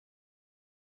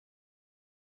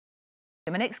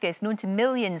My next guest, known to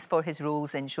millions for his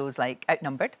roles in shows like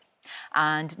Outnumbered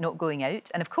and Not Going Out,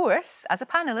 and of course, as a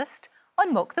panellist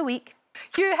on Mock the Week.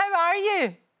 Hugh, how are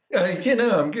you? You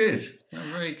know, I'm good.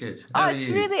 I'm very good. How are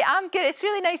you? I'm good. It's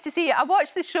really nice to see you. I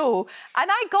watched the show and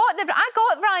I got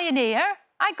Ryanair.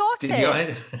 I got Did it.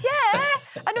 you? Yeah.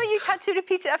 I know you had to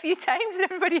repeat it a few times and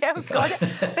everybody else got it.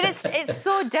 But it's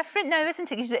so different now,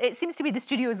 isn't it? It seems to be the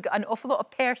studio's got an awful lot of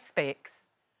perspex.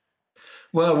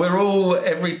 Well,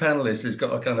 every panellist has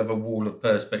got a kind of a wall of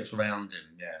perspex around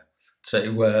him, yeah. So,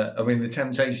 I mean, the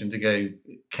temptation to go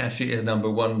cashier number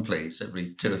one, please,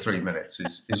 every 2 or 3 minutes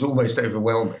is almost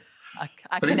overwhelming.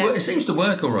 But it seems to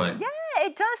work all right. Yeah,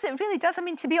 it does. It really does. I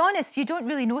mean, to be honest, you don't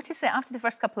really notice it. After the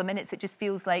first couple of minutes, it just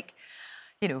feels like,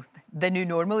 you know, the new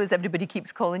normal, as everybody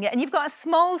keeps calling it. And you've got a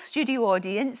small studio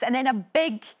audience and then a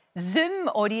big Zoom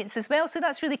audience as well. So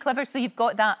that's really clever. So you've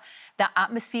got that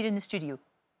atmosphere in the studio.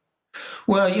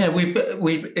 Well, yeah,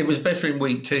 it was better in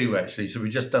week 2, actually. So we've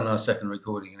just done our second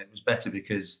recording, and it was better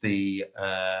because in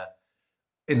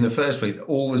the first week,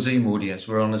 all the Zoom audience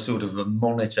were on a sort of a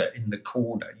monitor in the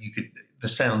corner. The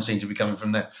sound seemed to be coming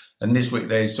from there. And this week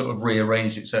they sort of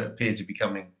rearranged it so it appeared to be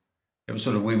coming. It was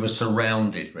sort of, we were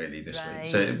surrounded really this week.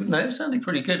 So it sounded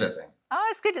pretty good, I think. Oh,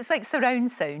 it's good. It's like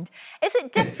surround sound. Is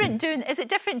it different doing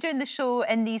the show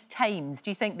in these times?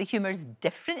 Do you think the humour's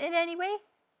different in any way?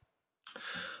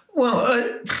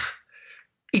 Well,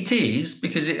 it is,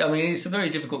 because it's a very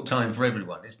difficult time for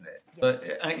everyone, isn't it? Yeah. But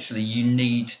actually, you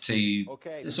need to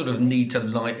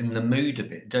lighten the mood a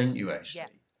bit, don't you? Actually,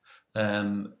 yeah.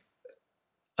 And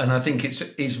I think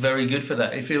it's very good for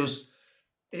that. It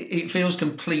feels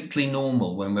completely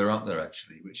normal when we're up there,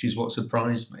 actually, which is what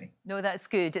surprised me. No, that's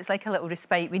good. It's like a little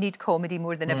respite. We need comedy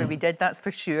more than ever we did, that's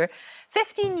for sure.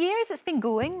 15 years it's been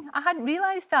going. I hadn't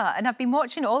realised that, and I've been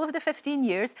watching all of the 15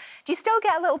 years. Do you still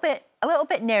get a little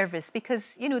bit nervous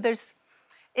because, you know,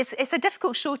 it's a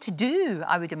difficult show to do,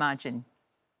 I would imagine?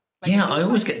 Like, yeah, I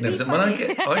always get nervous. When I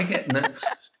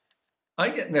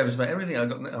get nervous about everything.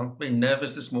 I've been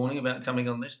nervous this morning about coming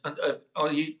on this.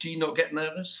 Do you not get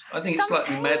nervous? I think sometimes, it's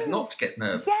slightly mad not to get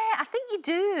nervous. Yeah, I think you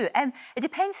do. It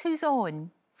depends who's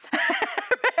on.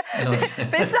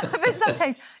 but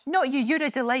sometimes, not you. You're a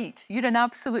delight. You're an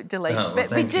absolute delight. Oh, but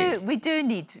well, we do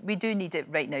need it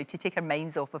right now to take our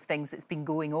minds off of things that's been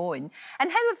going on.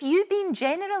 And how have you been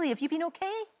generally? Have you been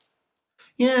okay?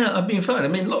 Yeah, I've been fine. I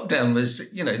mean, lockdown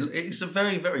was, you know, it's a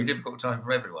very, very difficult time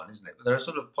for everyone, isn't it? But there are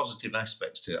sort of positive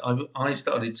aspects to it. I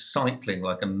started cycling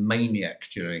like a maniac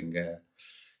during,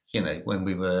 when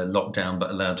we were locked down but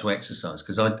allowed to exercise,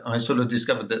 because I sort of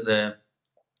discovered that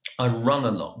I run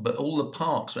a lot, but all the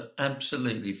parks were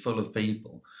absolutely full of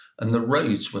people and the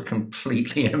roads were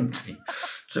completely empty.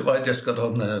 So I just got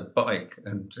on the bike,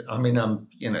 and I mean, I'm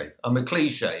a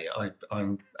cliche.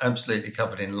 I'm absolutely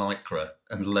covered in lycra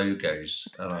and logos,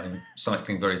 and I'm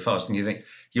cycling very fast. And you think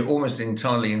you're almost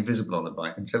entirely invisible on a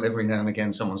bike until every now and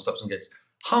again someone stops and goes,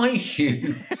 "Hi,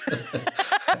 Hugh."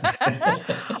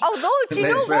 Although, do you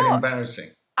know what? It's very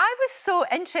embarrassing. I was so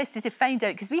interested to find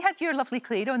out, because we had your lovely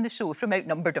Claire on the show from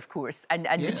Outnumbered, of course, and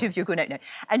the two of you are going out now.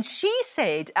 And she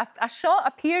said, a shot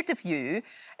appeared of you,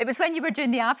 it was when you were doing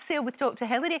the abseil with Dr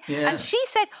Hilary, and she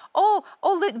said, oh,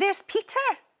 look, there's Peter.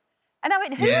 And I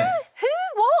went, who? Yeah. Who?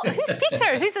 What? Who's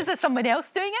Peter? Who's as if someone else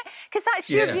doing it? Because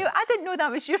that's your real... I didn't know that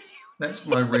was your real... That's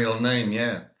my real name,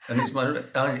 yeah. And it's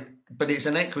but it's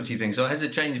an equity thing, so I had to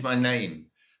change my name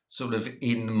sort of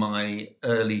in my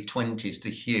early 20s to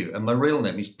Hugh. And my real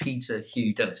name is Peter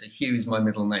Hugh Dennis. So Hugh is my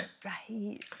middle name.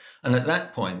 Right. And at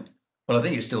that point, well, I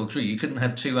think it's still true, you couldn't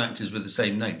have 2 actors with the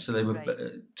same name. So they were,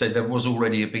 so there was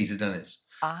already a Peter Dennis.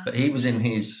 But he was in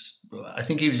I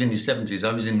think he was in his 70s.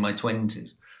 I was in my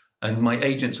 20s. And my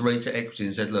agents wrote to Equity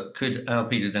and said, look, could our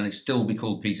Peter Dennis still be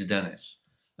called Peter Dennis?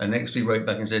 And Equity wrote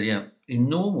back and said, yeah, in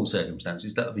normal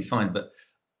circumstances, that would be fine. But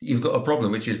you've got a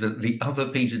problem, which is that the other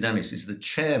Peter Dennis is the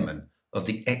chairman of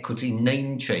the Equity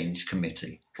Name Change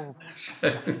Committee. Oh.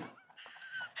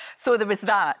 So there was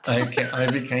that. I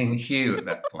became Hugh at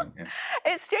that point. Yeah.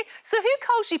 It's strange. So who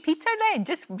calls you Peter then?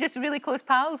 Just really close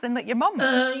pals and like your mum?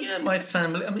 Yeah, my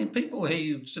family. I mean, people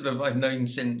who sort of I've known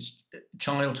since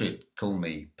childhood call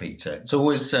me Peter. It's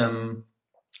always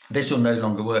this will no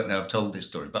longer work now. I've told this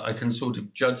story, but I can sort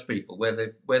of judge people where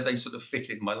they sort of fit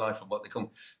in my life and what they call me.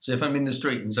 So if I'm in the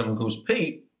street and someone calls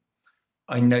Pete,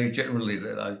 I know generally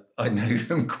that I know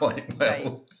them quite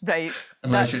well. Right.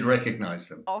 And I should recognise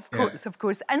them. Of course, of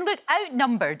course. And look,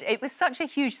 Outnumbered, it was such a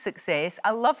huge success.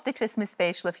 I loved the Christmas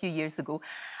special a few years ago.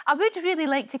 I would really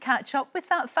like to catch up with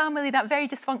that family, that very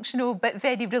dysfunctional but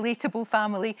very relatable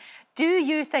family. Do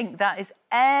you think that is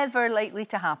ever likely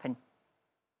to happen?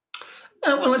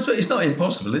 Well, it's not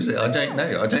impossible, is it? I don't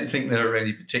know. I don't think there are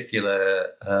any particular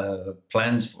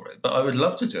plans for it, but I would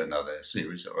love to do another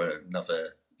series or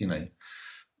another,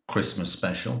 Christmas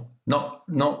special. Not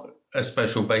a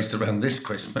special based around this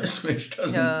Christmas, which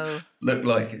doesn't look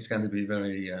like it's going to be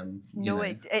very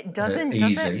it doesn't,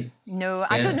 easy. Does it? No, Yeah.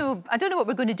 I don't know what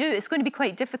we're going to do. It's going to be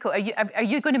quite difficult. Are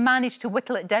you going to manage to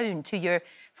whittle it down to your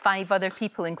 5 other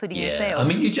people, including yourself? I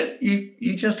mean,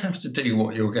 you just have to do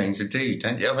what you're going to do,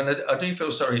 don't you? I mean, I do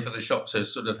feel sorry for the shops who are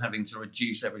sort of having to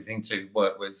reduce everything to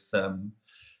work with,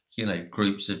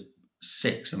 groups of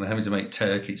 6, and they're having to make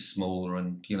turkeys smaller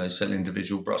and, sell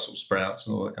individual Brussels sprouts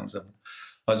and all that kind of stuff.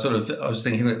 I was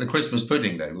thinking that the Christmas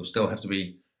pudding, though, will still have to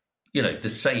be, the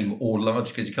same or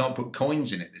larger, because you can't put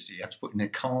coins in it this year. You have to put in a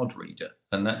card reader,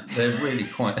 and they're really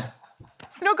quite...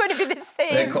 It's not going to be the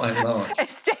same. They're quite large.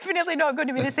 It's definitely not going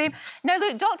to be the same. Now,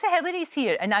 look, Dr Hilary's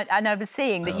here, and I was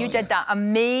saying that you did that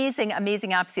amazing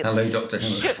abseil. Hello, Dr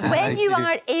Hilary. When you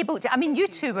are able to... I mean, you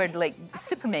two were like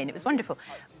supermen. It was wonderful.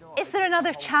 Is there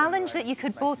another challenge that you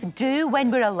could both do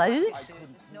when we're allowed?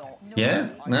 Yeah,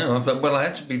 no, well, I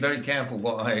have to be very careful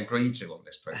what I agree to on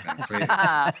this programme, clearly.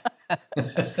 but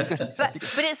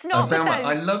it's not without...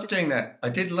 I love doing that. I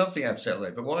did love the abseil,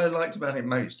 though, but what I liked about it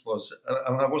most was,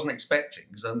 and I wasn't expecting,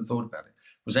 because I hadn't thought about it,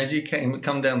 was as you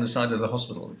come down the side of the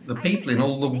hospital, the people in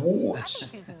all the wards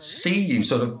see you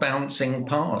sort of bouncing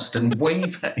past and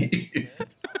wave at you.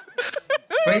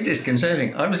 Very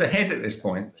disconcerting. I was ahead at this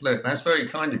point. Look, that's very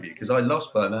kind of you, because I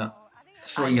lost by about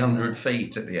 300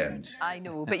 feet at the end. I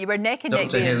know, but you were neck and neck.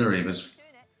 Dr Hilary was...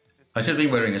 I should have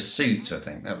been wearing a suit, I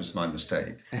think. That was my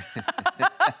mistake.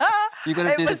 You're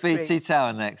going to do the BT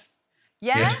Tower next.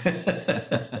 Yeah?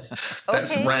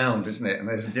 That's round, isn't it? And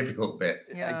there's a difficult bit.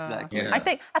 Yeah. Exactly.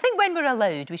 I think when we're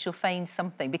allowed, we shall find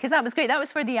something, because that was great. That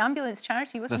was for the ambulance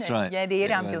charity, wasn't it? That's right. Yeah, the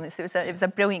air ambulance. It was a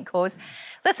brilliant cause.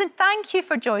 Listen, thank you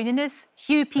for joining us,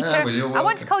 Hugh, Peter. Well, you're welcome. I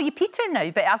want to call you Peter now,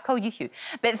 but I'll call you Hugh.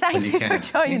 But thank you for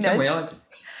joining us.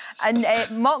 And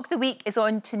Mock the Week is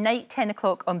on tonight, 10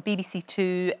 o'clock on BBC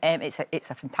Two. It's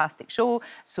a fantastic show,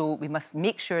 so we must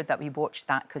make sure that we watch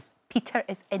that, because Peter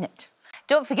is in it.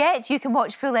 Don't forget, you can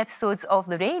watch full episodes of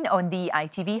Lorraine on the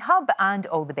ITV Hub, and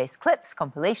all the best clips,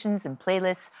 compilations and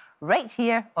playlists right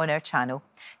here on our channel.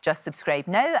 Just subscribe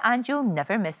now and you'll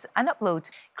never miss an upload.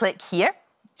 Click here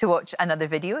to watch another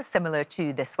video similar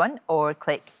to this one, or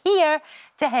click here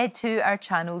to head to our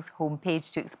channel's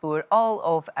homepage to explore all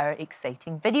of our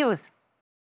exciting videos.